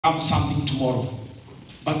have something tomorrow.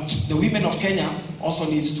 But the women of Kenya also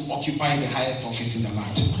needs to occupy the highest office in the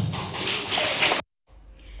land.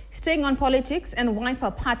 Staying on politics, and Wiper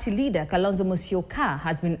Party leader Kalonzo Musyoka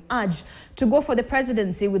has been urged to go for the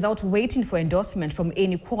presidency without waiting for endorsement from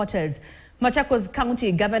any quarters. Machakos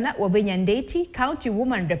County Governor Wavinya Ndeti, County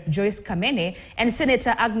Woman Rep Joyce Kamene, and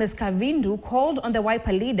Senator Agnes Kavindu called on the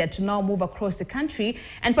Wiper leader to now move across the country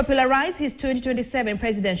and popularize his 2027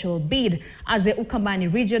 presidential bid, as the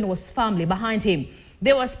Ukambani region was firmly behind him.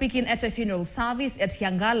 They were speaking at a funeral service at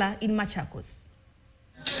Yangala in Machakos.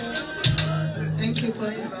 Thank you,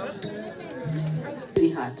 Koya. Very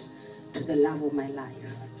hard to the love of my life,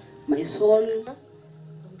 my soul.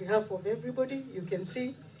 On behalf of everybody, you can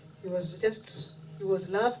see he was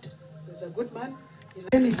loved. He was a good man.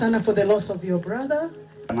 Really sana for the loss of your brother.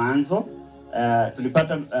 Manzo,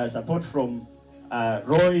 tulipata support from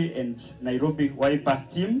Roy and Nairobi Wiper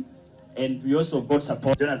team, and we also got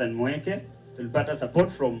support Jonathan Mweke. Tulipata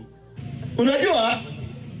support from. Unajua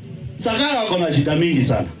Sakara kuna shida mingi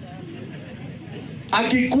sana.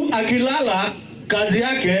 Akilala kazi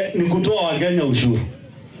yake ni kutoa Wakenya ushuru.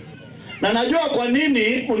 Na najua kwa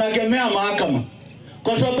nini unakemea mahakama.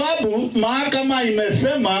 Kwa sababu mahakama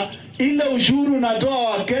imesema ile ushuru natoa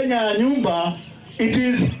Wakenya ya nyumba, it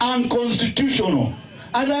is unconstitutional.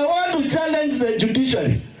 And I want to challenge the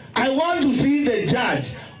judiciary. I want to see the judge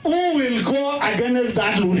who will go against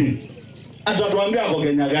that ruling. Atatuambia kwa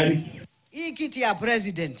Kenya gani? Hii kiti ya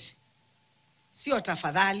president sio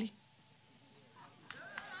tafadhali.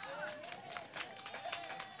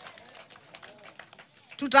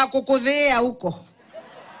 Tutakukudhia huko.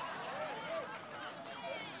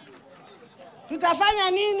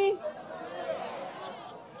 Tutafanya nini?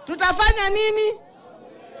 Tutafanya nini?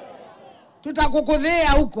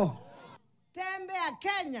 Tutakukudhia huko. Tembea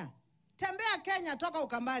Kenya. Tembea Kenya toka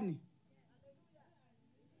Ukambani.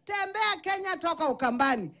 Tembea Kenya toka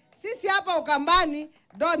Ukambani. Sisi hapa Ukambani,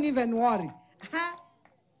 don't even worry.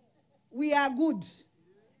 We are good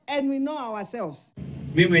and we know ourselves.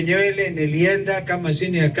 Mimi mwenyewe nilienda kama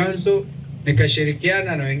senior counsel,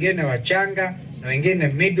 nikashirikiana na wengine wachanga na wengine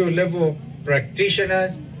middle level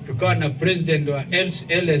practitioners, tukawa na president wa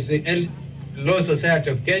LSL Law Society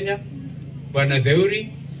of Kenya Bwana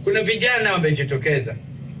Theuri. Kuna vijana wamejitokeza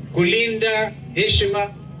kulinda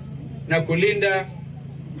heshima na kulinda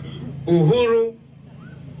uhuru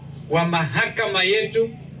wa mahakama yetu,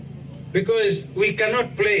 because we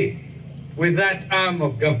cannot play with that arm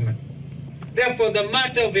of government. Therefore, the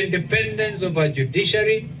matter of independence of our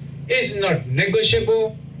judiciary is not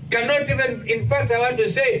negotiable. Cannot even, in fact, I want to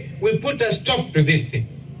say, we put a stop to this thing.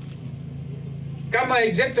 Kama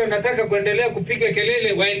executive nataka kuendelea kupiga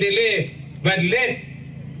kelele, waendelee, but let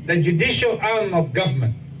the judicial arm of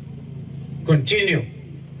government continue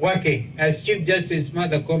working, as Chief Justice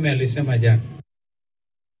Martha Koome alisema jana.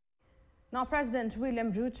 Now, President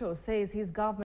William Ruto says his government